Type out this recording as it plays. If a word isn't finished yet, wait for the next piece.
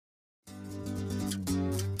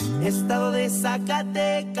Estado de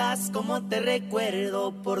Zacatecas, como te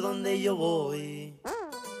recuerdo por donde yo voy.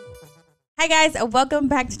 Hi guys, welcome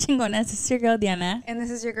back to Chingonas. This is your girl Diana. And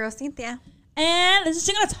this is your girl Cynthia. And this is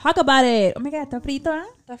Chingona Talk About It. Oh my god, está frito, ¿eh?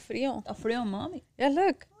 Está frío. Está frío, mommy. Yeah,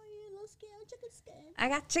 look. I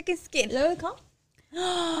got chicken skin. Look,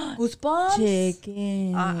 huh? Goosebumps.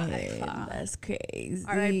 Chicken. That's crazy.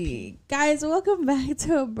 R.I.P. Guys, welcome back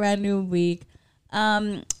to a brand new week.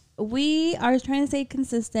 We are trying to stay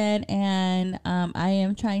consistent, and I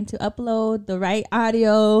am trying to upload the right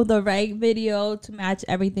audio, the right video to match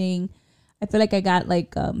everything. I feel like I got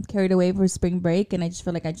carried away for spring break, and I just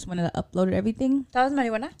feel like I just wanted to upload everything. ¿Estabas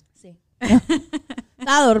marihuana? Sí.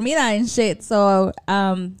 Estaba dormida and shit. So,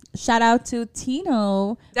 shout out to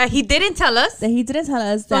Tino. That he didn't tell us.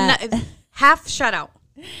 That Half shout out.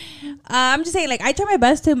 I'm just saying, I try my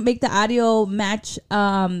best to make the audio match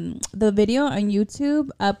the video on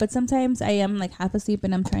YouTube, but sometimes I am half asleep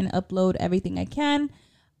and I'm trying to upload everything I can.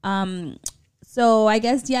 So I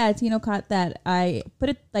guess Tino caught that I put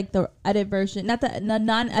it the edit version, not the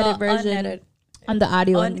non-edit version unedited. On the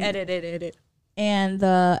audio, unedited, and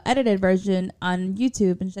the edited version on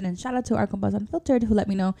YouTube. And shout out to our compas Unfiltered who let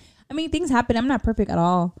me know. I mean, things happen. I'm not perfect at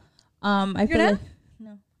all. I feel like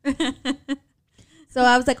no. So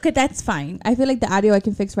I was like, okay, that's fine. I feel like the audio I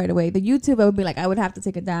can fix right away. The YouTube, I would be I would have to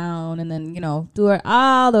take it down and then, do it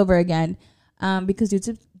all over again. Because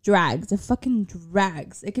YouTube drags. It fucking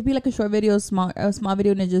drags. It could be a short video, a small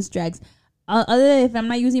video, and it just drags. Other than if I'm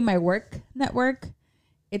not using my work network,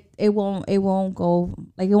 it won't go,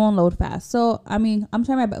 it won't load fast. So, I mean, I'm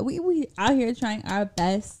trying my best. We out here trying our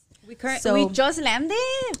best. We just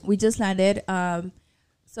landed.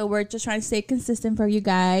 So we're just trying to stay consistent for you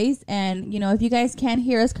guys. And, if you guys can't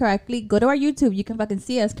hear us correctly, go to our YouTube. You can fucking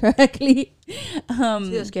see us correctly. Si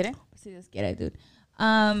Dios quiere. Si Dios quiere, dude.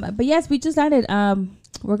 But yes, we just landed.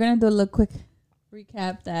 We're going to do a little quick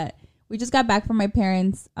recap that we just got back from my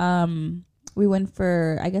parents. We went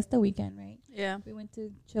for, I guess, the weekend, right? Yeah. We went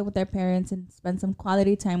to chill with their parents and spend some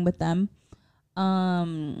quality time with them.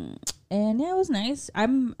 And yeah, it was nice.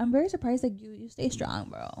 I'm very surprised you stay strong,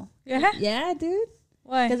 bro. Yeah? Yeah, dude.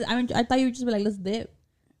 Why? Because I thought you would just be let's dip.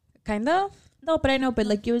 Kind of? No, but I know.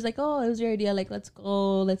 But you was oh, it was your idea. Let's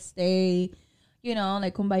go. Let's stay.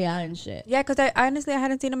 Kumbaya and shit. Yeah, because I honestly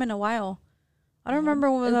hadn't seen him in a while. I don't remember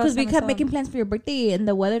when was the last because we time kept making plans for your birthday and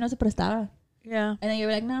the weather no se prestaba. Yeah. And then you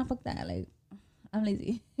were like, nah, fuck that. I'm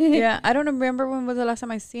lazy. Yeah, I don't remember when was the last time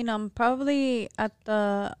I seen him. Probably at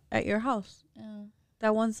your house. Yeah.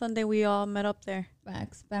 That one Sunday we all met up there.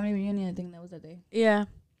 Facts. Family reunion. I think that was that day. Yeah.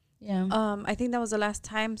 Yeah. I think that was the last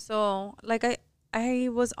time. So I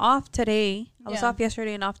was off today. I was off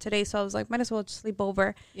yesterday and off today. So I was might as well just sleep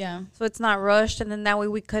over. Yeah. So it's not rushed. And then that way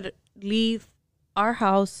we could leave our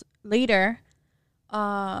house later.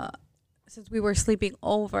 Since we were sleeping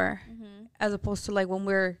over, as opposed to when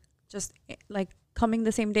we're just coming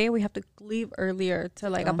the same day, we have to leave earlier to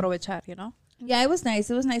aprovechar, Yeah, it was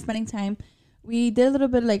nice. It was nice spending time. We did a little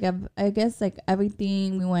bit I guess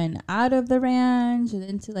everything. We went out of the ranch and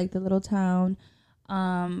into the little town.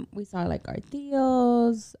 We saw our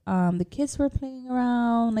tios. The kids were playing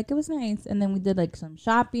around. It was nice. And then we did some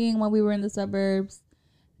shopping while we were in the suburbs.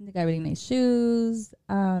 And they got really nice shoes.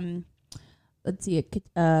 Let's see,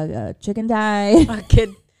 a chicken died.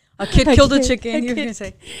 A kid killed a chicken. You're gonna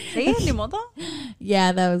say ni modo?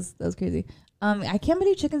 Yeah, that was crazy. I can't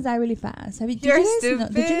believe chickens die really fast. Did You're you guys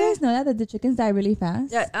stupid. Did you guys know that the chickens die really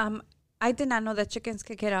fast? Yeah. I did not know that chickens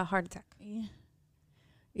could get a heart attack. Yeah.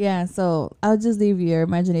 Yeah. So I'll just leave your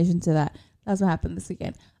imagination to that. That's what happened this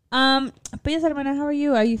weekend. But yes, hermana, how are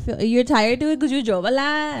you? You're tired, dude, because you drove a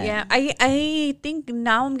lot. Yeah. I think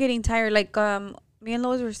now I'm getting tired. Me and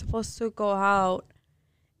Lois were supposed to go out.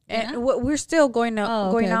 And we're still going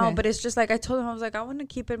out, okay. but it's just I told him, I was I want to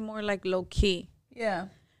keep it more low key. Yeah.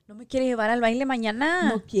 No me quiere llevar al baile mañana.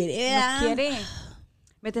 No quiere.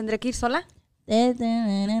 ¿Me tendré que ir sola? Yeah,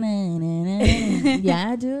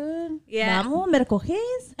 dude. Yeah. Vamos, ¿me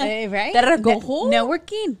recoges? Right? ¿Te recojo?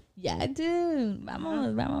 Networking. Yeah, dude.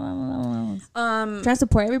 Vamos. Try to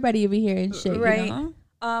support everybody over here and shit, right.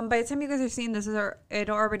 By the time you guys are seeing this, it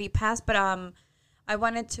already passed, but I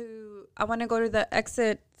want to go to the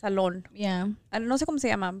exit salon. Yeah. I no sé cómo se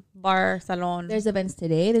llama. Bar, salon. There's events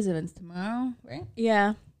today. There's events tomorrow. Right?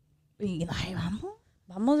 Yeah.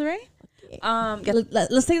 Vamos, right? Okay.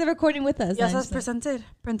 Let's take the recording with us. Ya estás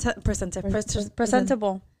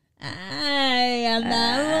presentable. Ay,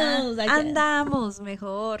 andamos. Andamos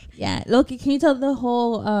mejor. Yeah. Loki, can you tell the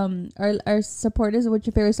whole, our supporters what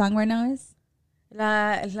your favorite song right now is?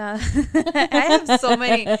 I have so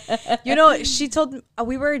many. You know, she told me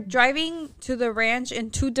we were driving to the ranch in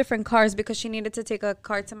 2 different cars because she needed to take a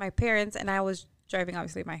car to my parents, and I was driving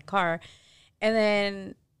obviously my car. And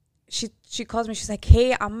then she calls me. She's like,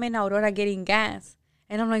 "Hey, I'm in Aurora getting gas,"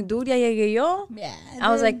 and I'm like, "Dude, ya llegué yo." Yeah,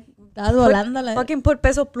 I was like, fucking put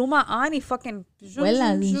Peso Pluma on y fucking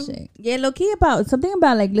yeah, low-key about something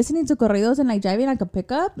about like listening to corridos and like driving like a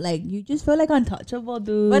pickup, like you just feel like untouchable,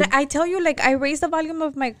 dude. But I tell you, like, I raise the volume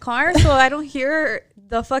of my car so I don't hear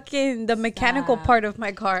the mechanical part of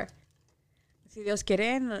my car. Si Dios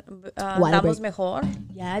quiere, damos mejor.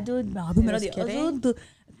 Yeah, dude. No, primero Dios, dude.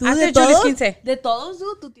 After Julie's 15. De todos,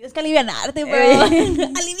 tú tienes que alivianarte, bro.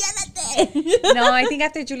 Aliviánate. No, I think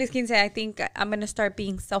after Julie's 15, I think I'm going to start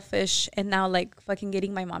being selfish and now, like, fucking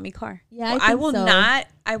getting my mommy car. Yeah, I will not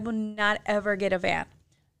ever get a van.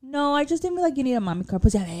 No, I just think like you need a mommy car.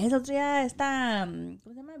 Pues ya ves, otro día esta,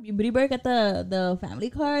 ¿cómo se llama? Beauty Bird got the family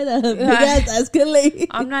car, the big ass Escalade.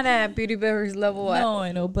 I'm not at Beauty Bird's level. No,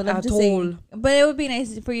 I know, but I'm just saying. But it would be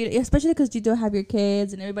nice for you, especially because you do have your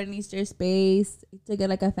kids and everybody needs their space, to get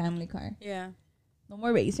like a family car. Yeah. No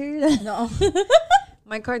more racers. No.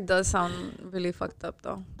 My car does sound really fucked up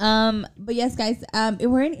though. But yes, guys,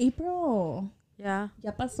 we're in April. Yeah.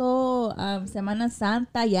 Ya pasó Semana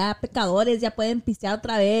Santa, ya pecadores, ya pueden pistear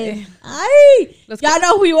otra vez. Ay, ya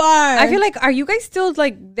know who you are. I feel like, are you guys still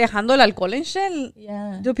like dejando el alcohol and shit?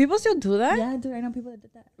 Yeah. Do people still do that? Yeah, dude, I know people that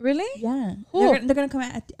did that. Really? Yeah. Who? They're gonna come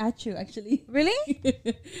at you, actually. Really?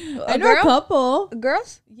 I know a couple.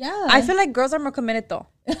 Girls? Yeah. I feel like girls are more committed though.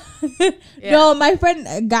 Yeah. No, my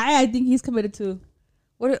friend, Guy, I think he's committed too.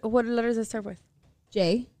 What letters does it start with?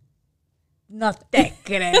 J. No te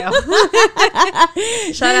creo.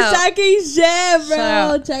 Shut up. Sacking shit,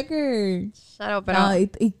 bro. Checker. Shut up, pero. No,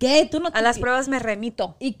 ¿y qué? ¿Tú no a las pruebas me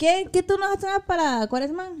remito. ¿Y qué? ¿Qué tú no haces para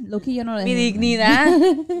Cuaresma? Loki, yo no le Mi dignidad.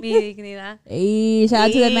 Mi dignidad. Hey, shout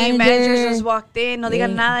out to the manager. Manager just walked in. No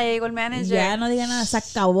digan nada, ya llegó el manager. Ya, no digan nada. Se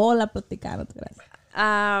acabó la plática. No te creas.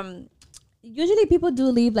 Usually people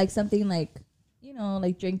do leave like something like, you know,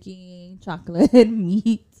 like drinking, chocolate,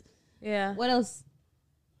 meat. Yeah. What else?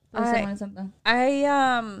 I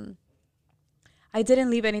didn't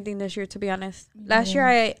leave anything this year, to be honest. Last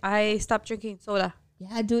year I stopped drinking soda.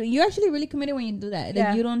 Yeah, dude, you're actually really committed when you do that.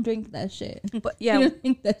 Like, you don't drink that shit. But yeah, you don't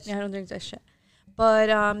drink that shit. Yeah, I don't drink that shit. But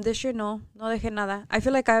this year no dejé nada. I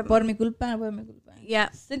feel like Por mi culpa. Yeah.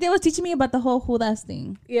 Cynthia was teaching me about the whole Judas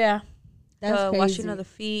thing. Yeah. That's crazy. Washing of the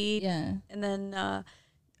feet. Yeah. And then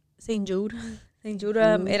Saint Jude. Saint Jude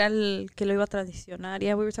era el que lo iba a tradicionar.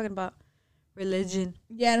 Yeah, we were talking about religion.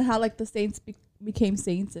 Yeah, and how like the saints became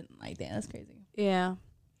saints and like damn, that's crazy. Yeah.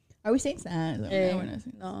 Are we saints?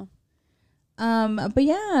 No. But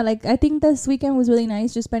yeah, like I think this weekend was really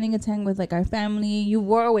nice, just spending a time with like our family. You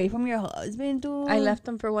were away from your husband, dude. I left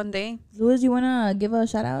him for one day. Luis, you wanna give a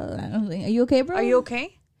shout out? I don't think. Are you okay, bro? Are you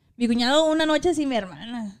okay? Mi cuñado una noche sin mi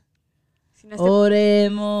hermana.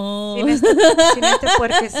 Oremos. Sin este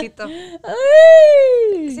puerquecito.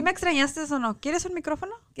 Ay. ¿Sí me extrañaste o no? ¿Quieres un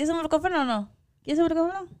micrófono? ¿Quieres un micrófono o no? ¿Quieres un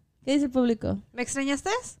micrófono? ¿Qué dice el público? ¿Me extrañaste?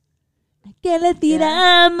 ¿A qué le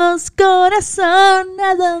tiramos corazón?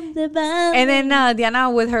 ¿A dónde vamos? And then Diana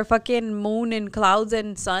with her fucking moon and clouds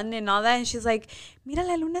and sun and all that, and she's like, mira,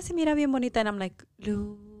 la luna se mira bien bonita. And I'm like,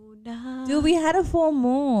 Luna. Dude, we had a full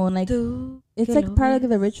moon. Like, it's like part of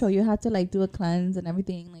the ritual. You have to like do a cleanse and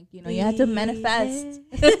everything. Like, you know, you have to manifest.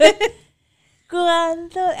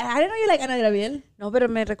 Cuando, I don't know you like Ana Gabriel. No, pero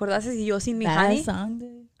me recordaste si yo sin mi honey. Song,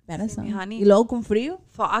 dude. Better song. Mi honey. Y luego con frío.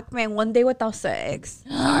 Fuck, man. One day without sex.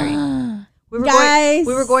 Sorry. Guys.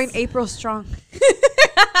 We were going April strong.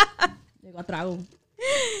 Llegó a trago.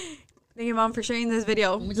 Thank you, Mom, for sharing this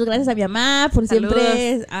video. Muchas gracias a mi mamá por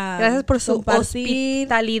siempre gracias por su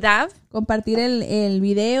hospitalidad. Compartir el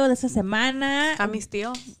video de esta semana. A mis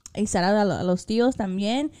tíos. Y shout out a los tíos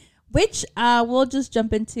también. Which we'll just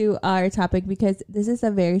jump into our topic because this is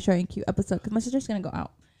a very short and cute episode because my sister's going to go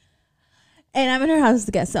out. And I'm in her house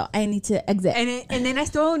to get, so I need to exit. And then I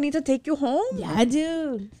still need to take you home? Yeah,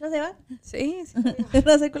 dude. ¿No se va? Sí.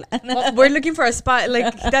 Well, we're looking for a spot.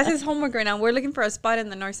 Like, that's his homework right now. We're looking for a spot in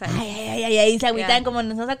the north side. Ay. Se agüitan como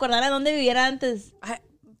nos vamos a acordar a dónde viviera antes.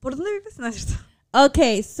 ¿Por dónde vives? No,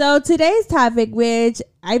 okay, so today's topic, which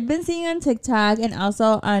I've been seeing on TikTok and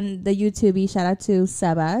also on the YouTube, shout out to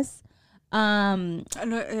Sebas.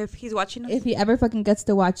 If he's watching us. If he ever fucking gets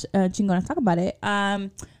to watch Chingona talk about it.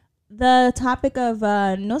 The topic of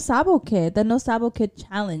No Sabo Kid, the No Sabo Kid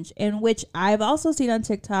challenge, in which I've also seen on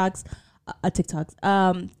TikToks. I've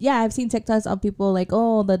seen TikToks of people like,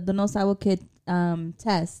 oh, the No Sabo Kid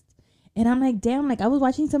test. And I'm like, damn, like I was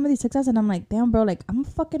watching some of these TikToks and I'm like, damn, bro, like I'm a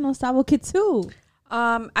fucking No Sabo Kid too.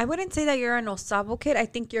 I wouldn't say that you're an sabo kid. I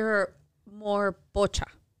think you're more pocha.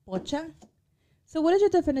 Pocha? So what is your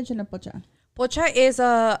definition of pocha? Pocha is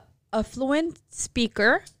a fluent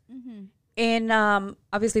speaker in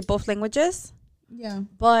obviously both languages. Yeah.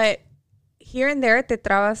 But here and there te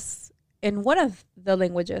trabas in one of the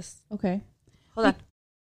languages. Okay. Hold on.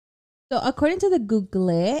 So according to the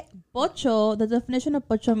Google, pocho, the definition of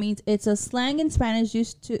pocho means it's a slang in Spanish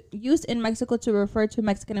used in Mexico to refer to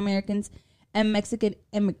Mexican Americans and Mexican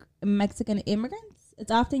immigrants.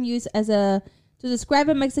 It's often used to describe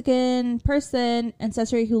a Mexican person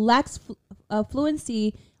ancestry who lacks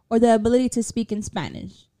fluency or the ability to speak in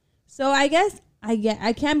Spanish. So I guess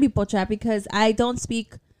I can be pocha because I don't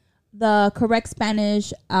speak the correct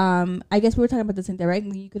Spanish. I guess we were talking about the same thing, right?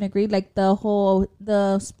 You can agree, like the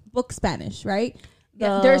book Spanish, right?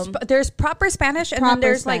 There's proper Spanish, and then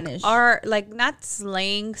there's Spanish. like our not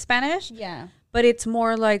slang Spanish. Yeah, but it's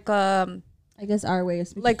more like I guess our way of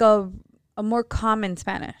speaking, like a more common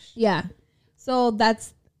Spanish. Yeah, so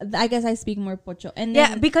I guess I speak more pocho, and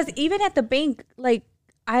then, because even at the bank, like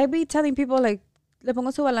I be telling people like le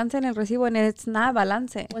pongo su balance en el recibo, and it's not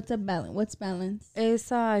balance. What's a balance? What's balance?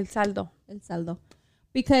 Es el saldo. El saldo.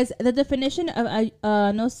 Because the definition of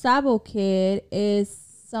a no sabo kid is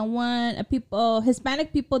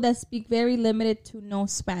Hispanic people that speak very limited to no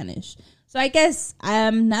Spanish. So I guess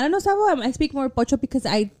I'm not a no sabo. I speak more pocho because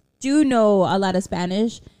I do know a lot of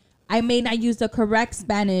Spanish. I may not use the correct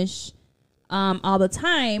Spanish all the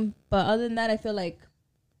time, but other than that, I feel like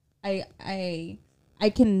I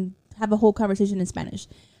can have a whole conversation in Spanish.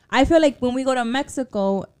 I feel like when we go to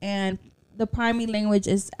Mexico and the primary language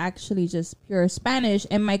is actually just pure Spanish,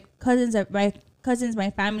 and my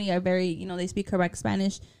family are very, they speak correct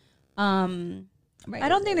Spanish. Right. I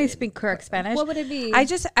don't think they speak correct Spanish. What would it be? I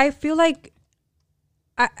feel like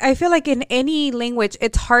I feel like in any language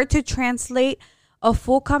it's hard to translate a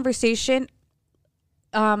full conversation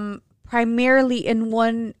primarily in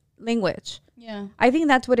one language. Yeah. I think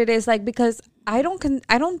that's what it is, like, because I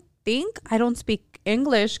don't speak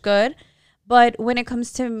English good, but when it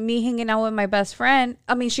comes to me hanging out with my best friend,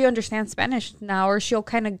 I mean, she understands Spanish now, or she'll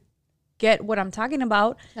kind of get what I'm talking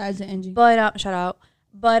about. Shout out to Angie. But shout out.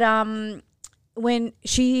 But when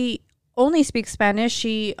she only speaks Spanish,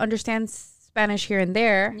 she understands Spanish here and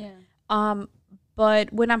there. Yeah.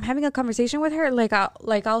 But when I'm having a conversation with her,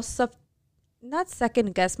 I'll not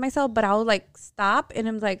second guess myself, but I'll like stop and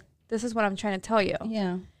I'm like, this is what I'm trying to tell you.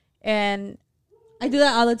 Yeah. And I do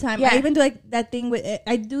that all the time. Yeah. I even do like that thing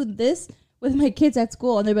I do this with my kids at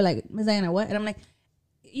school, and they'll be like, Ms. Diana, what? And I'm like,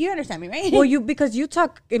 you understand me, right? Well, because you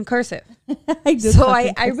talk in cursive. I do. So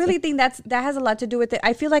I really think that has a lot to do with it.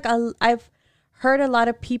 I feel like I've heard a lot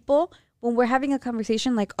of people when we're having a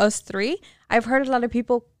conversation like us three, I've heard a lot of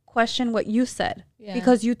people question what you said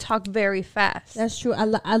because you talk very fast. That's true.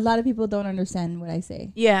 A lot of people don't understand what I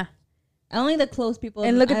say. Yeah. Only the close people.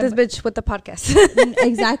 And look at this bitch with the podcast.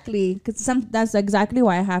 Exactly. Because that's exactly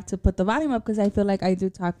why I have to put the volume up, because I feel like I do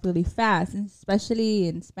talk really fast, and especially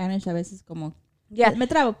in Spanish. A veces como me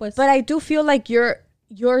trabo, pues. But I do feel like your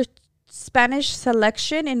Spanish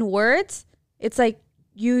selection in words, it's like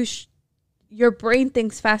your brain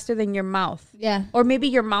thinks faster than your mouth. Yeah. Or maybe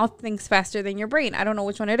your mouth thinks faster than your brain. I don't know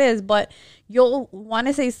which one it is, but you'll want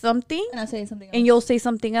to say something. And I'll say something else. And you'll say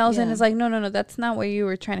something else. Yeah. And it's like, no, that's not what you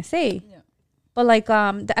were trying to say. Yeah. But like,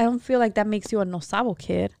 I don't feel like that makes you a no sabo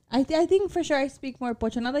kid. I think for sure I speak more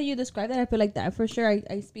pocho. Now that you describe that, I feel like that for sure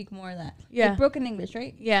I speak more of that. Yeah. Like broken English,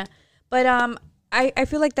 right? Yeah. But I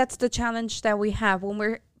feel like that's the challenge that we have when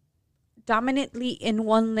we're dominantly in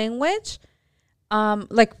one language,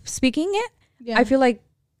 like speaking it. Yeah. I feel like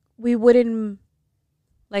we wouldn't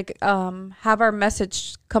like have our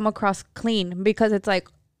message come across clean, because it's like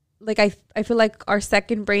I feel like our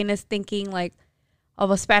second brain is thinking like of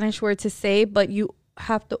a Spanish word to say, but you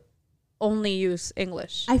have to only use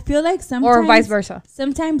English. I feel like sometimes, or vice versa.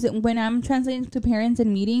 Sometimes when I'm translating to parents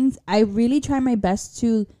in meetings, I really try my best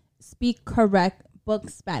to speak correct book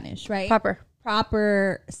Spanish, right?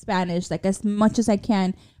 Proper Spanish, like as much as I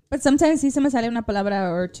can. But sometimes sí se me sale una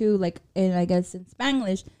palabra or two, like I guess in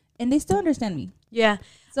Spanglish, and they still understand me. Yeah.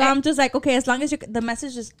 So I'm just like, okay, as long as the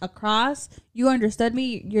message is across, you understood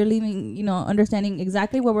me, you're leaving, understanding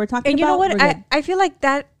exactly what we're talking about. And you know what? I feel like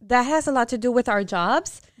that has a lot to do with our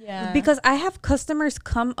jobs. Yeah. Because I have customers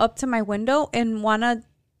come up to my window and want to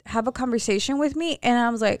have a conversation with me. And I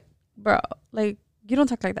was like, bro, like, you don't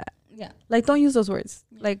talk like that. Yeah. Like, don't use those words.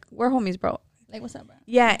 Like, we're homies, bro. Like, what's up, bro?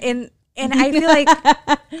 Yeah. And I feel like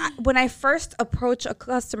when I first approach a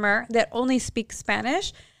customer that only speaks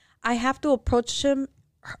Spanish, I have to approach him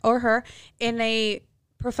or her in a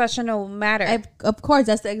professional matter. Of course,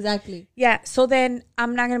 that's exactly. Yeah. So then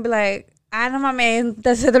I'm not gonna be like, no mames,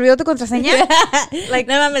 se te olvidó tu contraseña. Like,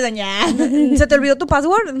 no mames, doña. Se te olvidó tu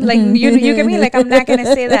password. Like, you get me? Like, I'm not gonna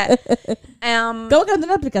say that. ¿Cómo que no tengo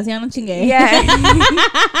una aplicación? No chingue. Yeah.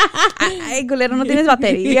 Ay, culero, no tienes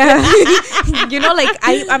batería. You know, like,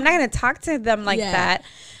 I'm not gonna talk to them like that.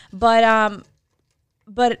 But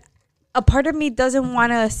a part of me doesn't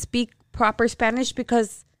want to speak proper Spanish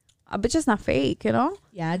because a bitch is not fake, you know?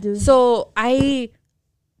 Yeah, dude. So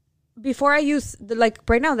before I use, like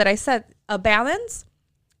right now that I said, a balance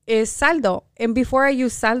is saldo. And before I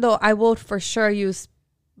use saldo, I will for sure use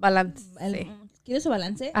balance. ¿Quieres su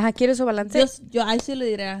balance? Ajá, ¿quieres su balance? Yo ahí sí lo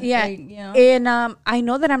diré. Yeah. Like, you know? And I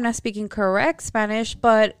know that I'm not speaking correct Spanish,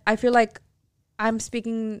 but I feel like I'm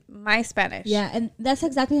speaking my Spanish. Yeah, and that's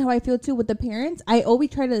exactly how I feel too with the parents. I always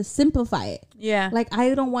try to simplify it. Yeah. Like,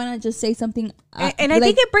 I don't want to just say something. And I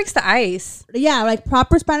think it breaks the ice. Yeah, like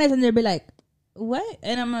proper Spanish, and they'll be like, what?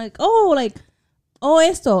 And I'm like, oh,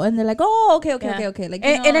 esto. And they're like, oh, okay. Like,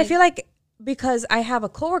 and I feel like because I have a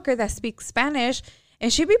coworker that speaks Spanish,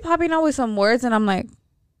 and she be popping out with some words, and I'm like,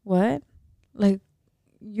 what? Like,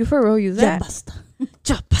 you for real use that?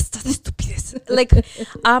 Ya basta de estupidez. Like,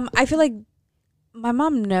 I feel like my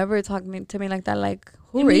mom never talked to me like that. Like,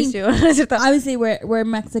 who raised you? Obviously, we're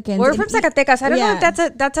Mexicans. We're from Zacatecas. I don't know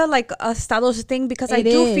if that's a like a Estados thing, because I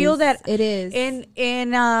do feel that it is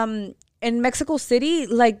in Mexico City,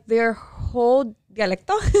 like their whole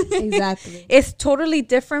dialecto exactly it's totally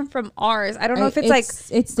different from ours. I don't know if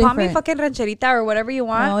it's call me fucking rancherita or whatever you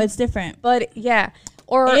want. No, it's different. But yeah,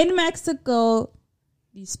 or in Mexico,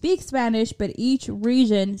 you speak Spanish, but each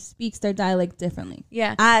region speaks their dialect differently.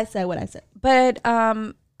 Yeah, I said what I said. But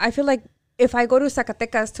I feel like if I go to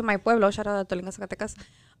Zacatecas, to my pueblo, shout out to Tolinga, Zacatecas,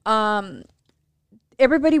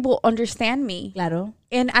 everybody will understand me. Claro.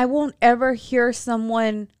 And I won't ever hear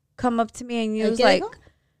someone come up to me and use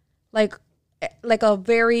like a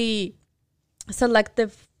very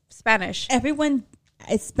selective Spanish. Everyone,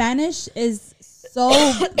 Spanish is so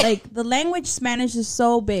like the language Spanish is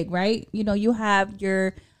so big, right? You know, you have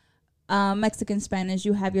your Mexican Spanish,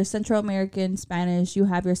 you have your Central American Spanish, you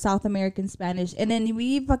have your South American Spanish, and then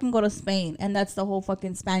we fucking go to Spain, and that's the whole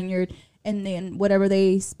fucking Spaniard, and then whatever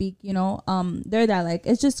they speak, you know, their dialect.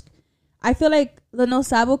 It's just, I feel like the No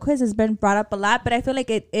Sabo quiz has been brought up a lot, but I feel like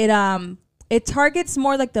it targets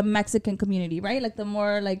more like the Mexican community, right? Like the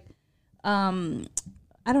more like,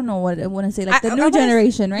 I don't know what I want to say, like the new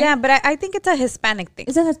generation, right? Yeah, but I think it's a Hispanic thing.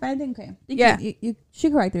 Is it a Hispanic thing? Okay. Yeah. You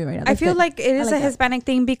should correct me right now. I feel like it is a Hispanic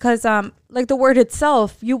thing because, like the word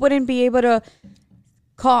itself, you wouldn't be able to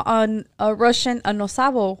call on a Russian a No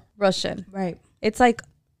Sabo Russian. Right. It's like,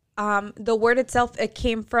 the word itself, it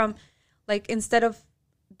came from, like, instead of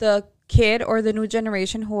the kid or the new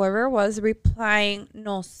generation, whoever was replying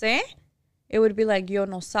no sé, it would be like yo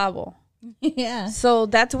no sabo. Yeah. So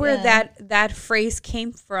that's where that phrase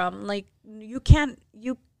came from. Like,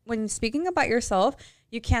 when speaking about yourself,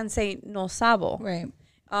 you can't say no sabo. Right.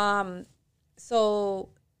 So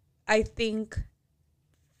I think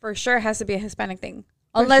for sure it has to be a Hispanic thing.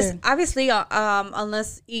 Obviously,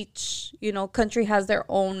 unless each, country has their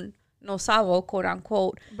own no sabo, quote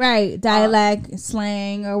unquote. Right. Dialect,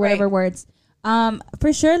 slang, or whatever words.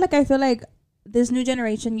 For sure, like, I feel like this new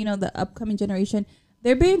generation, the upcoming generation,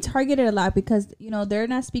 they're being targeted a lot because, they're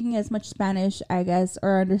not speaking as much Spanish, I guess,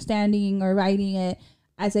 or understanding or writing it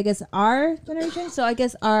as, I guess, our generation. So I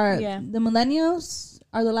guess the millennials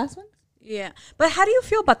are the last ones. Yeah. But how do you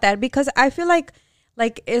feel about that? Because I feel like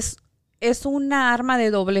es una arma de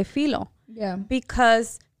doble filo. Yeah.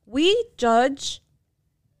 Because we judge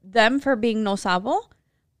them for being no sabo,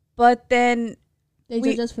 but then they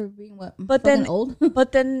judge us for being what? But then old.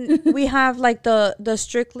 But then we have like the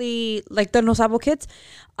strictly like the no sabo kids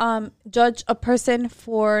judge a person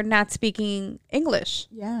for not speaking English.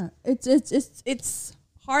 Yeah. It's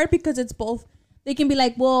hard because it's both. They can be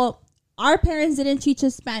like, well, our parents didn't teach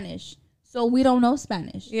us Spanish, so we don't know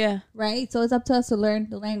Spanish. Yeah. Right? So it's up to us to learn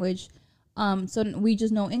the language. So we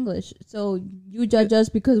just know English. So you judge us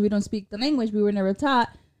because we don't speak the language we were never taught.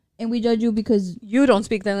 And we judge you because you don't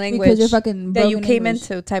speak the language because you're fucking that you came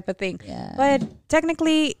English. into, type of thing. Yeah. But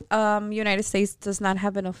technically, United States does not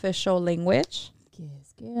have an official language.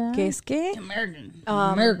 Que es que?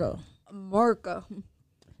 America.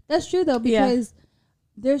 That's true though, because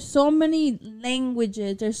there's so many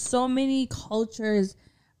languages, there's so many cultures.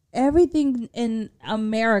 Everything in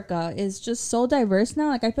America is just so diverse now.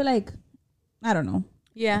 Like, I feel like, I don't know.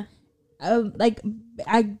 Yeah.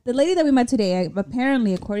 The lady that we met today,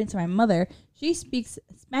 apparently, according to my mother, she speaks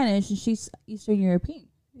Spanish and she's Eastern European.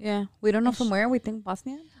 Yeah. We don't know from where. We think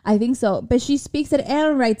Bosnian. I think so. But she speaks it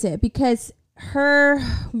and writes it because her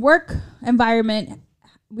work environment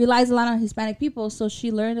relies a lot on Hispanic people. So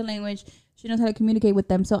she learned the language. She knows how to communicate with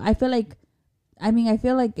them. So I feel like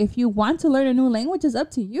if you want to learn a new language, it's up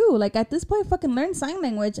to you. Like at this point, fucking learn sign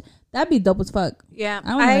language. That'd be dope as fuck. Yeah.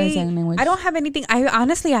 I want to learn sign language. I don't have anything.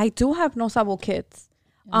 I do have no sabo kids.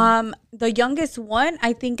 The youngest one,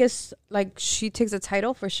 I think is like she takes a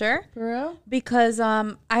title for sure. For real? Because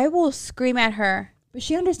I will scream at her. But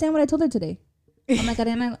she understand what I told her today. I'm like,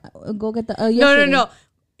 Ariana, go get the. No.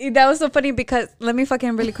 That was so funny because let me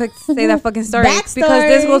fucking really quick say that fucking story. Because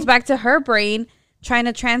this goes back to her brain trying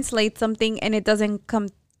to translate something and it doesn't come,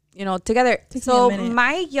 together. So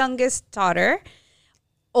my youngest daughter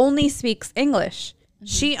only speaks English. Mm-hmm.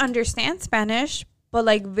 She understands Spanish, but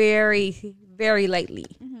like very, very lightly.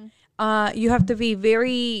 Mm-hmm. You have to be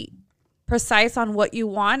very precise on what you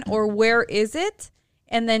want or where is it,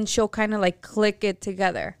 and then she'll kind of like click it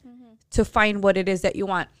together to find what it is that you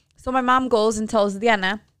want. So my mom goes and tells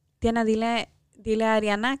Diana, dile a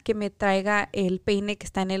Ariana que me traiga el peine que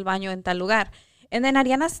está en el baño en tal lugar. And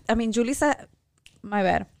then Julie said, my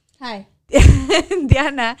bad. Hi.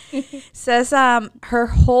 Diana says her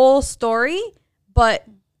whole story, but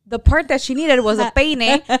the part that she needed was a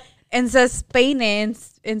peine and says peine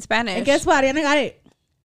in Spanish. And guess what? Ariana got it.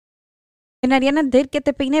 And Ariana did get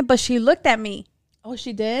the peine, but she looked at me. Oh,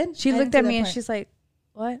 she did? She looked at me and she's like,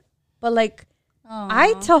 what? But like,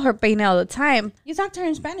 I tell her peine all the time. You talk to her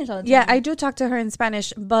in Spanish all the time. Yeah, I do talk to her in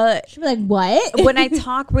Spanish, but she'll be like, what? When I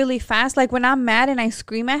talk really fast, like when I'm mad and I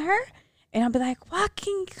scream at her, and I'll be like,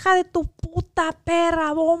 fucking hija de tu puta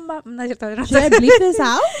perra bomba. Should I bleep this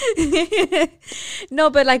out? No,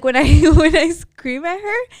 but like when I scream at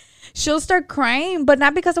her, she'll start crying, but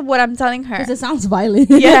not because of what I'm telling her. Because it sounds violent.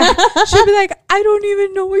 Yeah. She'll be like, I don't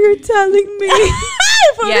even know what you're telling me.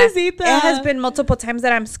 Yeah. It has been multiple times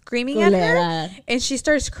that I'm screaming at her and she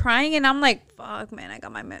starts crying and I'm like, fuck, man, I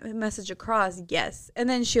got my message across. Yes. And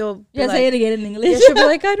then she'll be say it again in English. Yeah, she'll be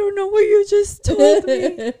like, I don't know what you just told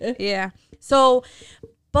me. Yeah. So,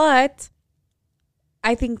 but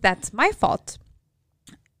I think that's my fault.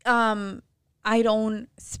 I don't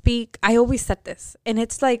speak. I always said this, and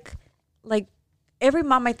it's like every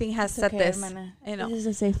mom I think has said this. Hermana. This is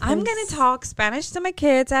a safe place. I'm gonna talk Spanish to my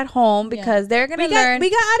kids at home because they're gonna learn. We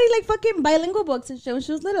got Ari like fucking bilingual books and shit when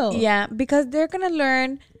she was little. Yeah, because they're gonna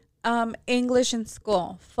learn English in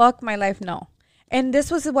school. Fuck my life, no. And this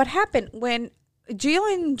was what happened when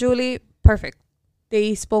Gio and Julie, perfect.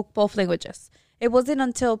 They spoke both languages. It wasn't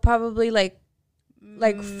until probably like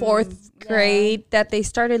fourth grade that they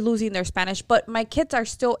started losing their Spanish. But my kids are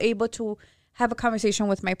still able to have a conversation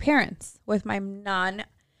with my parents, with my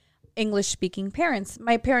non-English speaking parents.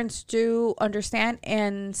 My parents do understand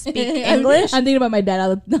and speak English. I'm thinking about my dad.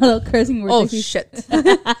 All the cursing words. Oh, shit.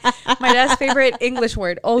 My dad's favorite English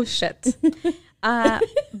word. Oh, shit.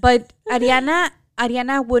 But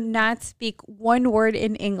Ariana would not speak one word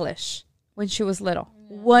in English when she was little.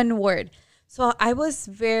 One word. So I was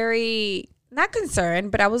very, not concerned,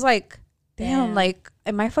 but I was like, damn, like,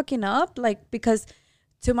 am I fucking up? Like, because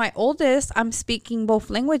to my oldest, I'm speaking both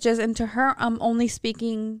languages, and to her, I'm only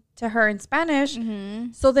speaking to her in Spanish.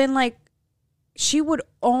 Mm-hmm. So then, like, she would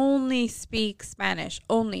only speak Spanish,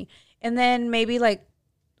 only. And then maybe, like,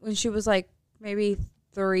 when she was, like, maybe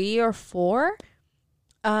 3 or 4,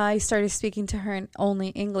 I started speaking to her in only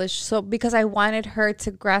English. So because I wanted her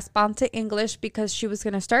to grasp onto English because she was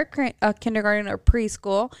going to start kindergarten or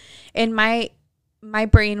preschool. And my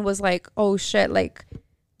brain was like, oh, shit, like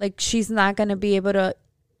she's not going to be able to,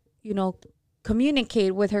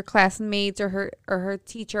 communicate with her classmates or her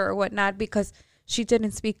teacher or whatnot because she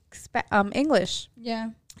didn't speak English.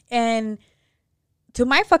 Yeah. And to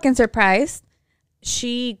my fucking surprise,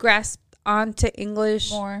 she grasped onto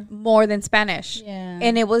English more than Spanish. Yeah.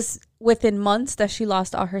 And it was within months that she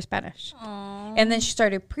lost all her Spanish. Aww. And then she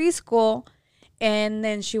started preschool and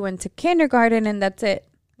then she went to kindergarten and that's it.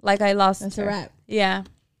 Like I lost That's her. a wrap. Yeah.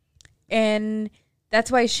 And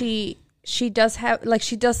that's why she does have, like,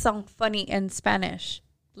 she does sound funny in Spanish.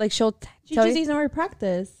 Like she just needs more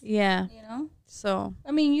practice. Yeah. So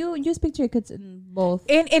I mean, you speak to your kids in both.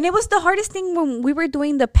 And it was the hardest thing when we were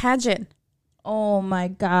doing the pageant. Oh my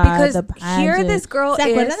God. Because the pageant. here this girl ¿Se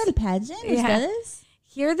acuerdan is... del pageant? Yeah. ¿Ustedes?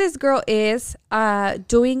 Here this girl is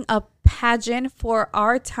doing a pageant for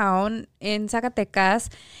our town in Zacatecas.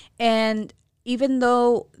 And even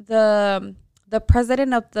though the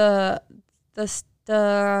president of the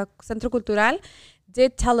Centro Cultural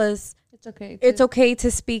did tell us it's okay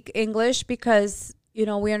to speak English because,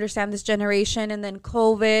 we understand this generation and then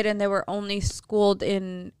COVID and they were only schooled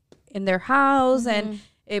in their house and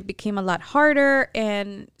it became a lot harder.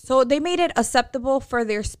 And so they made it acceptable for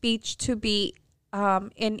their speech to be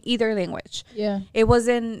in either language. Yeah. It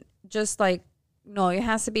wasn't just like, no, it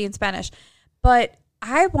has to be in Spanish. But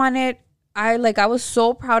I was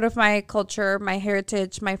so proud of my culture, my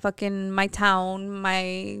heritage, my town,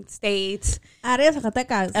 my state. Arriba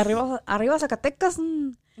Zacatecas. Arriba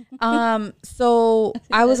Zacatecas. So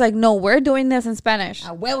I was like, no, we're doing this in Spanish.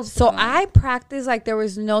 So I practiced like there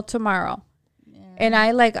was no tomorrow. Yeah. And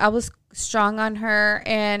I was strong on her,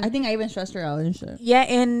 and I think I even stressed her out and shit. Yeah,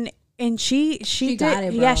 and she did, got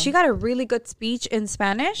it, bro. Yeah, she got a really good speech in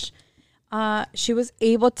Spanish. She was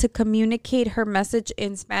able to communicate her message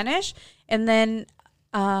in Spanish, and then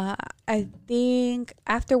I think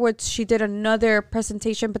afterwards she did another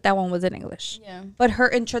presentation, but that one was in English. Yeah. But her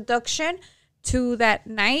introduction to that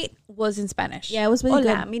night was in Spanish. Yeah, it was really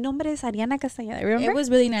Hola, good. Mi nombre es Ariana Castañeda. Remember? It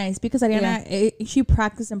was really nice because Ariana, she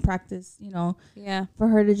practiced, you know. Yeah. For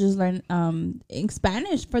her to just learn in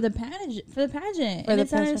Spanish for the pageant. And it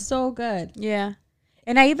sounded so good. Yeah.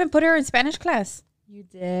 And I even put her in Spanish class. You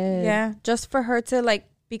did. Yeah. Just for her to like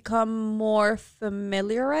become more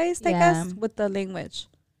familiarized, I guess, with the language.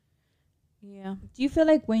 Yeah. Do you feel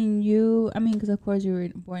like when you, I mean, because of course you were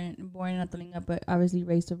born in Atalinga, but obviously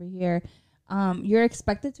raised over here, you're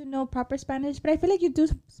expected to know proper Spanish, but I feel like you do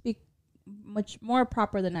speak much more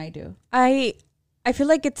proper than I do. I feel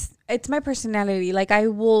like it's my personality. Like I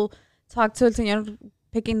will talk to el señor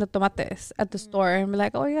picking the tomates at the store and be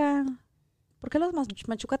like, oh yeah, ¿por qué los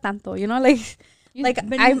machuca tanto? You know,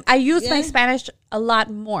 I use my Spanish a lot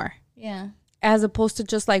more. Yeah. As opposed to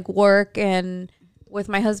just like work and with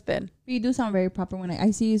my husband. But you do sound very proper when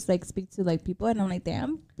I see you like speak to like people, and I'm like,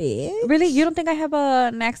 damn, bitch. Really? You don't think I have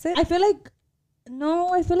an accent? I feel like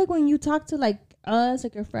when you talk to like us,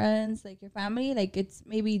 like your friends, like your family, like it's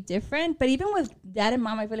maybe different. But even with dad and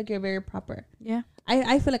mom, I feel like you're very proper. Yeah.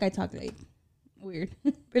 I feel like I talk like weird.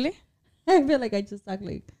 Really? I feel like I just talk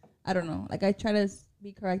like, I don't know. Like I try to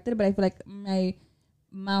be corrected, but I feel like my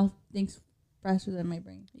mouth thinks faster than my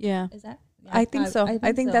brain. Yeah. Is that? Yeah, I think so.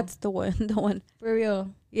 I think that's the one. For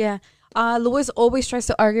real. Yeah. Louis always tries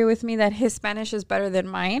to argue with me that his Spanish is better than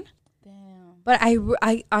mine. Damn. But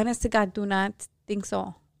I honest to God do not think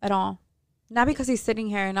so at all. Not because he's sitting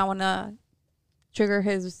here and I want to trigger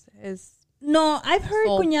his. No, I've heard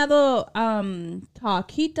Cuñado talk.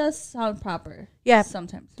 He does sound proper. Yeah.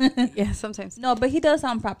 Sometimes. Yeah, sometimes. No, but he does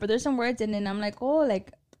sound proper. There's some words and then I'm like, oh,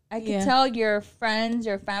 like I can tell your friends,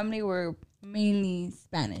 your family were mainly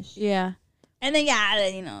Spanish. Yeah. And then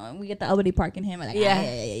you know, we get the elderly park in him. Like, yeah.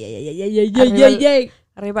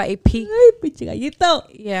 Arriba AP. Pinche gallito.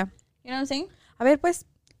 Yeah. You know what I'm saying? A ver, pues,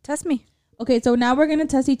 test me. Okay, so now we're gonna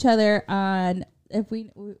test each other on if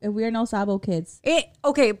we are no sabo kids.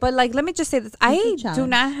 Okay, but like, let me just say this: I do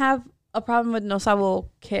not have a problem with no sabo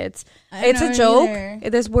kids. It's a joke.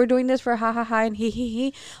 We're doing this for ha ha ha and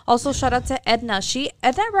he. Also, shout out to Edna.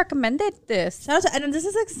 Edna recommended this. Shout out to Edna. This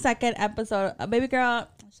is like second episode. Baby girl,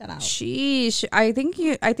 shout out. Sheesh. I think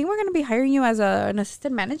we're gonna be hiring you as an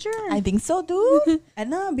assistant manager. I think so, dude.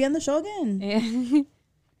 Edna, be on the show again.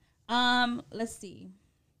 Yeah. Let's see.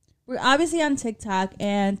 We're obviously on TikTok,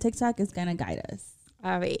 and TikTok is gonna guide us.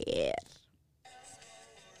 A ver.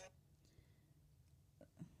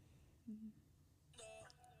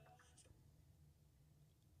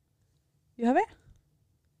 You have it?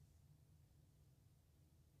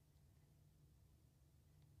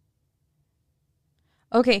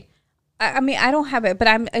 Okay. I mean, I don't have it, but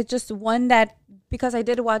it's just one that, because I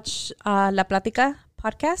did watch La Plática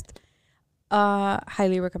podcast.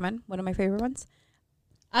 Highly recommend. One of my favorite ones.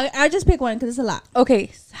 I'll just pick one because it's a lot. Okay.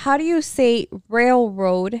 How do you say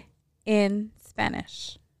railroad in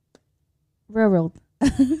Spanish? Railroad.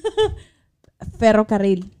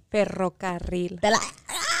 Ferrocarril. Ferrocarril.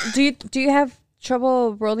 Do you have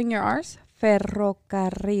trouble rolling your R's?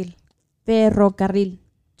 Ferrocarril. Ferrocarril.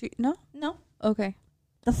 No? No. Okay.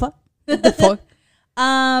 The fuck? The fuck?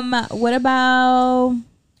 What about...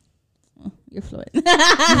 Oh, you're fluent.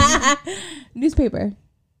 Newspaper.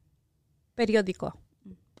 Periódico.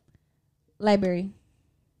 Library.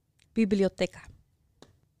 Biblioteca.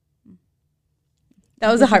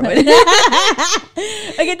 That was a hard one.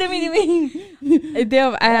 Okay, tell me.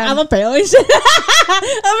 Damn, I'm a fail.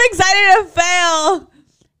 I'm excited to fail.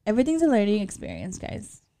 Everything's a learning experience,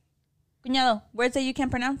 guys. Cuñado, words that you can't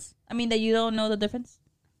pronounce? I mean, that you don't know the difference?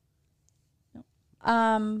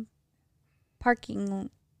 No. Parking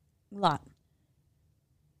lot.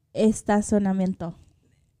 Estacionamiento.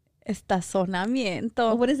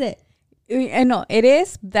 Estacionamiento. What is it? I know it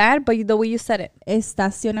is that, but the way you said it.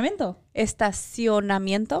 Estacionamiento.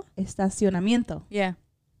 Estacionamiento. Estacionamiento. Yeah.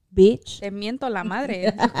 Bitch. Te miento la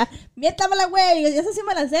madre. Miéntamela, güey. Esa sí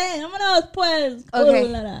me la sé. Vámonos, pues.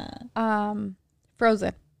 Okay.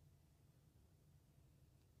 Frozen.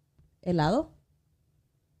 ¿Helado?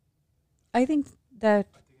 I think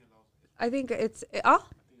it's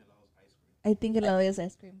I think helado is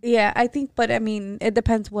ice cream. yeah, I think, but I mean, it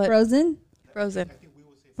depends what Frozen?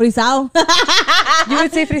 Frisado. you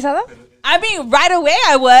would say frisado. I mean, right away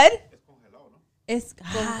I would. Es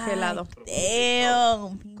Congelado.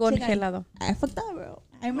 Damn. Congelado. I fucked up, bro.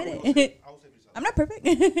 I admit it. I'm not perfect.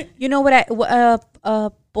 You know what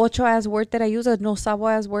pocho as word that I use, a no sabo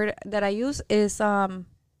as word that I use is refri.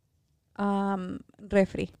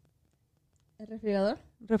 Refrigerador?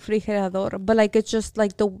 Refrigerador. But like it's just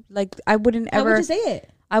like I wouldn't How ever would you say it?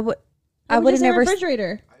 I would How I would you wouldn't say ever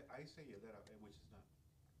refrigerator.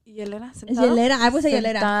 hielera, Es hielera. I would say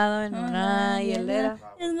hielera. Sentado en una hielera.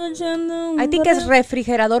 Escuchando I think es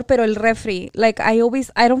refrigerador, pero el refri. Like I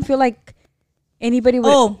don't feel like anybody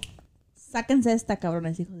would. Oh, sáquense esta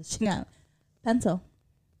cabrones, hijos de chingada. Pencil.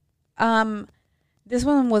 This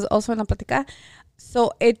one was also en la plática.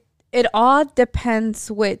 So it all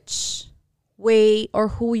depends which way or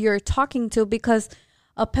who you're talking to, because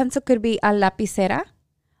a pencil could be a lapicera,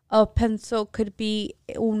 a pencil could be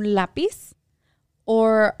un lápiz,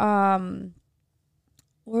 or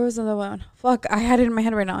where was the other one? Fuck, I had it in my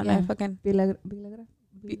head right now, and I fucking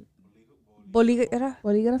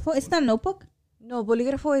Bolígrafo. It's not a notebook. no,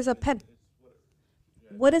 bolígrafo is a pen.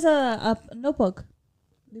 What is a notebook?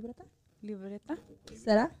 Libreta. Libreta.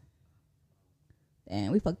 ¿Será?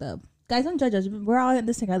 Damn, we fucked up. Guys, don't judge us. We're all in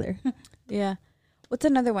this together. Yeah. What's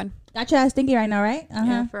another one? Got your ass thinking right now, right?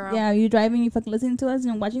 Yeah, for real. Yeah, you driving, you fucking listening to us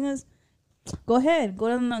and watching us. Go ahead. Go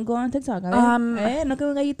on TikTok. No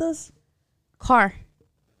quedan gallitos. Car.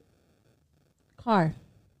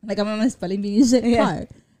 Like I'm on spelling bee shit. Yeah. Car.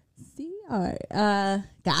 C-R.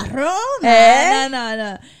 Carro?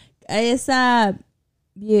 No. Es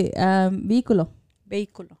vehículo.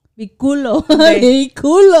 Vehículo.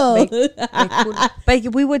 Vehículo.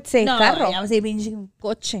 But we would say No, carro. I would say pinche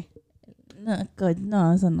Coche.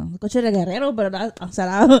 No, eso no. Coche de guerrero, pero other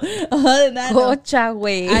than that, no. Cocha,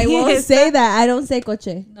 güey. I won't say that. I don't say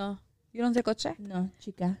coche. No. You don't say coche? No,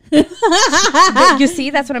 chica. You see,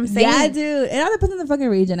 that's what I'm saying. Yeah, dude. It all depends on the fucking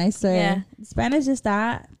region, I swear. Yeah. Spanish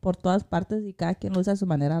está por todas partes y cada quien lo usa a su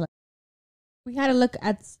manera. We had to look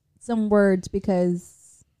at some words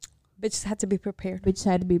because Bitches had to be prepared. bitch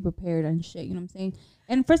had to be prepared and shit, you know what I'm saying?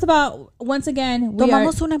 And first of all, once again,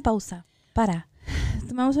 Tomamos una pausa para.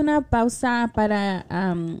 Tomamos una pausa para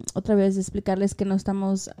otra vez explicarles que no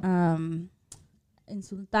estamos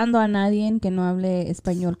insultando a nadie que no hable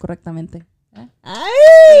español correctamente.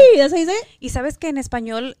 ¡Ay! ¿Eso dice? Y sabes que en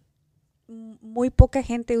español muy poca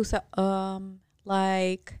gente usa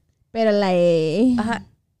like. Pero la E. Ajá.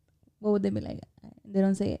 What would they be like? They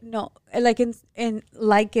don't say it. No, like in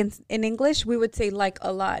English we would say like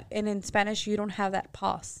a lot, and in Spanish you don't have that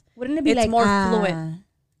pause. Wouldn't it be It's like more fluent.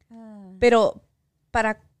 Pero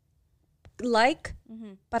para like,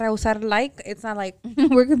 para usar like, it's not like.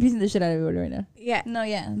 We're confusing the shit out of everybody right now. Yeah. No,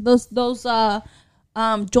 yeah. Those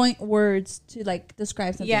joint words to like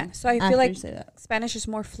describe something. Yeah, so I feel like Spanish is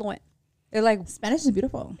more fluent. They're like Spanish is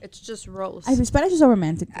beautiful. it's just rose. Spanish is so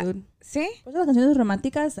romantic, dude. ¿Sí? Pues las canciones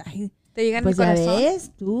románticas, ay, Te llegan pues mi ya corazón.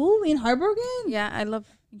 ves, tú being heartbroken. Yeah, I love.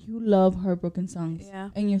 You love heartbroken songs. Yeah.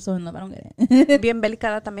 And you're so in love. I don't get it. Bien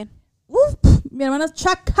belicada también. Uf, mi hermana es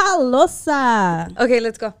chacalosa. Okay,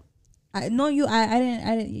 let's go. I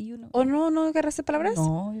didn't, you know. ¿O no agarraste palabras?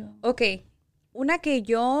 No, yo. Okay. Una que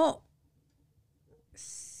yo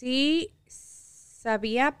sí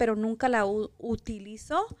sabía, pero nunca la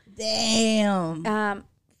utilizo. Damn.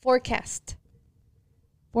 Forecast.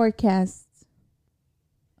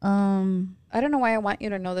 I I don't know why I want you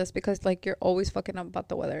to know this, because like you're always fucking up about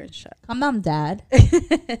the weather and shit. calm down, Dad.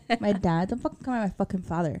 My dad. Don't fucking come at my fucking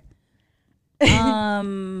father.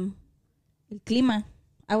 El clima.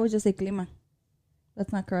 I would just say clima.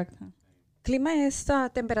 That's not correct, huh? Clima es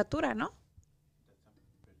temperatura, ¿no?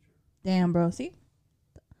 Damn, bro. See?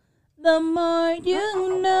 The more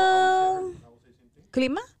you know.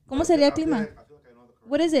 Clima? ¿Cómo sería clima?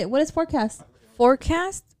 What is it? What is forecast?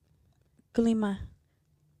 Forecast. Clima.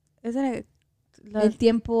 Isn't it? El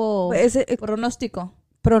tiempo. Is it Pronóstico.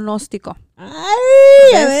 pronóstico?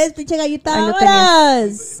 ¡Ay! Ya ves, pinche gallita. Ahí lo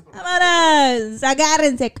 ¡Vámonos! ¡Vámonos!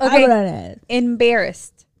 Agárrense, cabrones.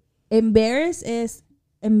 Embarrassed. Embarrassed es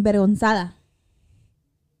envergonzada.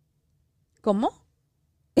 ¿Cómo?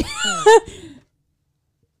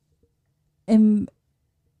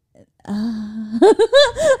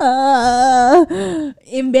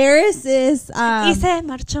 Embarrassed is Y se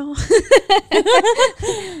marchó.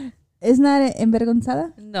 isn't that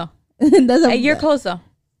envergonzada? No. That's You're close though.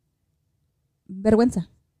 Vergüenza.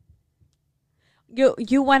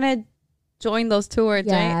 You want to join those two words,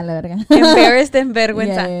 Yeah, right? la verga. Embarrassed and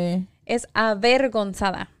vergüenza. Yeah. Es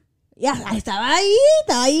avergonzada. Ya, estaba ahí.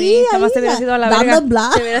 Sí, jamás te hubieras ido a la verga. Dando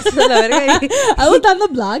blog. Te hubieras ido a la verga. I was dando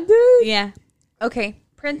blog, dude. Yeah. Okay.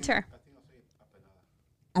 Printer.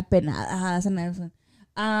 Apenada. That's a nice one.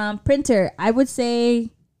 Printer. I would say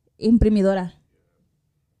imprimidora.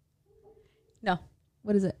 No.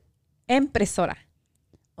 What is it? Impresora.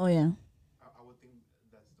 Oh, yeah.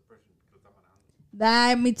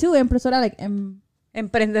 That, me too. Impresora, like,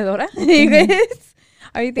 Emprendedora. You guys?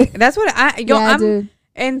 Are you think that's what I'm dude.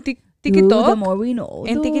 en Dude, TikTok. the more we know.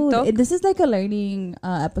 En Dude. TikTok. This is like a learning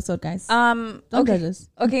episode, guys. Don't Okay. judge us.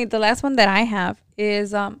 Okay, the last one that I have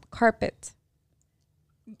is carpet.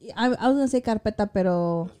 I was gonna say carpeta,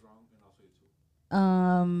 pero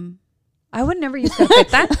I would never use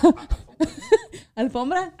carpeta.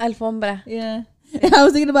 alfombra. Alfombra. Yeah. I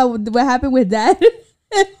was thinking about what happened with Dad.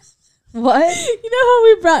 What? You know how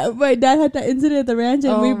we brought my dad had that incident at the ranch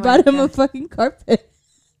and Oh we my brought him a God. fucking carpet.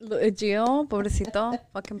 Gio, pobrecito,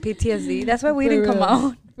 fucking PTSD. That's why we For didn't come real.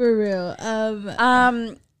 out. For real.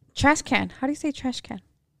 Trash can. How do you say trash can?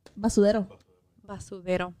 Basudero.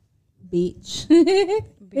 Basudero. Beach. How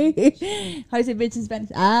do you say bitch in Spanish?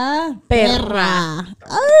 Ah, Perra.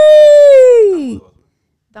 Ay.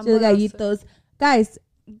 Tan Chil boloso. gallitos. Guys,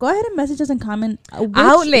 go ahead and message us and comment.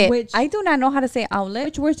 Outlet. I do not know how to say outlet.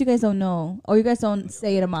 Which words you guys don't know? Or you guys don't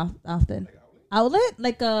say them often? Outlet?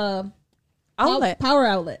 Like a Outlet. power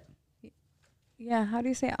outlet. Yeah, how do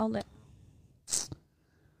you say outlet?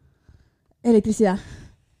 Electricidad.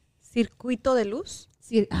 Circuito de luz.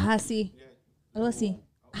 Sí. Sí. Algo así.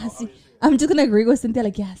 Sí. I'm just gonna agree with Cynthia.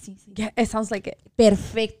 Like, yeah, sí. Yeah, it sounds like it.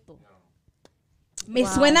 Perfecto. Me Wow.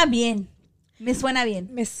 suena bien. Me suena bien.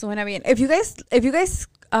 Me suena bien. If you guys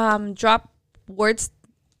drop words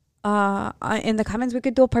in the comments, we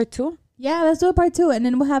could do a part 2. Yeah, let's do a part 2 and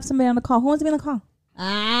then we'll have somebody on the call. Who wants to be on the call?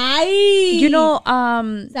 Ay. You know,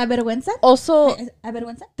 ¿Se avergüenzan? also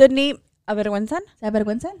 ¿Avergüenzan? the name avergüenzan? ¿Se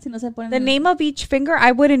avergüenzan? Si no se ponen The name of each finger,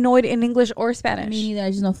 I wouldn't know it in English or Spanish. Me neither.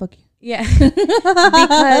 I just know fuck you. Yeah.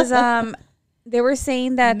 Because they were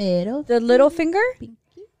saying that Middle. the little finger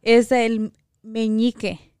is el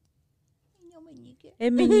meñique.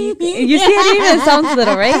 El meñique. You see, it even sounds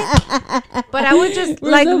little, right? But I would just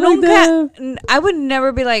like so nunca. I would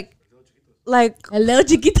never be like El dedo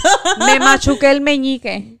chiquito. me machuqué el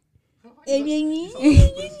meñique, El meñique.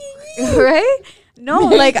 right? No,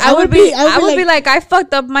 like I would be like I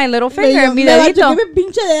fucked up my little finger, mi dedito. Me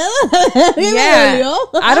pinche dedo. Yeah.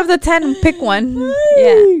 Out of the 10, pick one.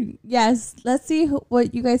 Yeah. Yes. Let's see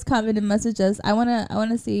what you guys comment and message us. I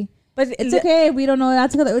wanna see. But It's okay. We don't know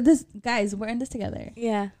that together. Guys, we're in this together.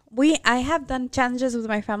 Yeah. I have done challenges with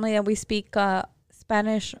my family that we speak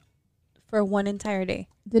Spanish for one entire day.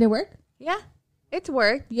 Did it work? Yeah. It's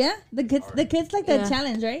worked. Yeah. The kids like that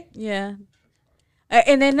challenge, right? Yeah.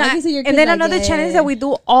 And then Obviously your and kids then like, another yeah, challenge yeah. that we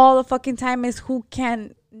do all the fucking time is who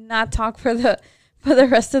can not talk for the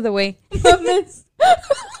rest of the way.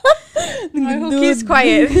 Who keeps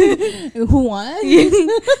quiet? Who won?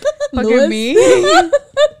 Look at me.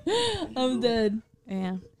 I'm dead.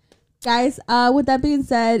 Yeah. Guys, with that being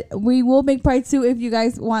said, we will make part 2 if you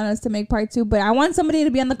guys want us to make part 2. But I want somebody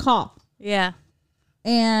to be on the call Yeah.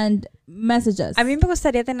 and message us. A mí me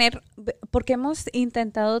gustaría tener, porque hemos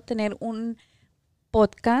intentado tener un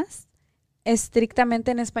podcast estrictamente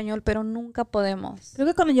en español, pero nunca podemos. Creo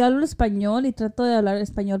que cuando yo hablo español y trato de hablar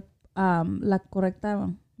español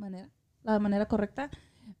la manera correcta,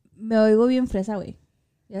 me oigo bien fresa, güey.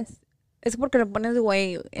 Yes. Es porque le pones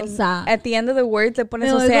güey. O sea, at the end of the words le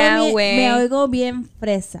pones me o sea, oigo güey. me oigo bien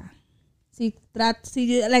fresa. Si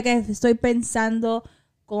estoy pensando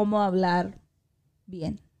cómo hablar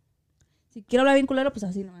bien. Si quiero hablar bien culero, pues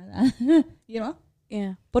así nomás. You know?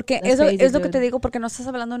 Yeah. Porque That's eso crazy, es lo que dude. te digo, porque no estás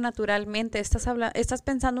hablando naturalmente, estás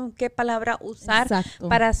pensando en qué palabra usar Exacto.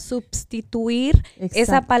 para sustituir esa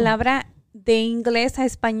Exacto. palabra de inglés a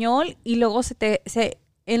español y luego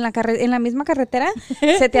en la misma carretera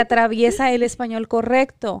se te atraviesa el español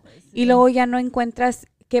correcto y luego ya no encuentras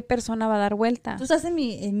qué persona va a dar vuelta. Tú estás en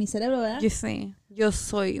mi cerebro, ¿verdad? Yo sé, yo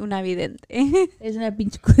soy una vidente. Es una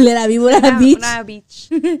pinche culera víbora, bitch. Una bitch.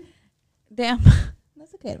 Damn.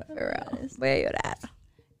 That's okay, bro. Girl, voy a llorar.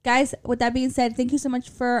 Guys, with that being said, thank you so much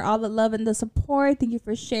for all the love and the support. Thank you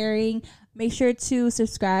for sharing. Make sure to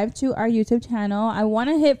subscribe to our YouTube channel. I want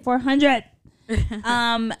to hit 400.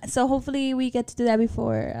 So hopefully we get to do that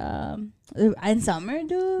before in summer,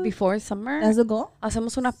 dude. Before summer. That's the goal.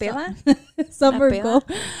 Hacemos una peda. Summer Una goal.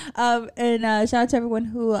 And shout out to everyone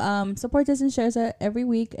who supports us and shares it every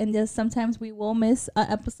week. And just sometimes we will miss an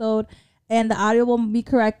episode and the audio won't be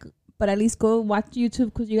correct, but at least go watch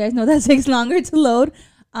YouTube because you guys know that takes longer to load.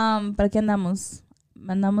 Pero aquí andamos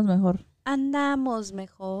mejor. Andamos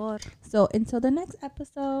mejor. So until the next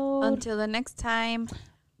episode. Until the next time.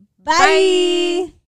 Bye.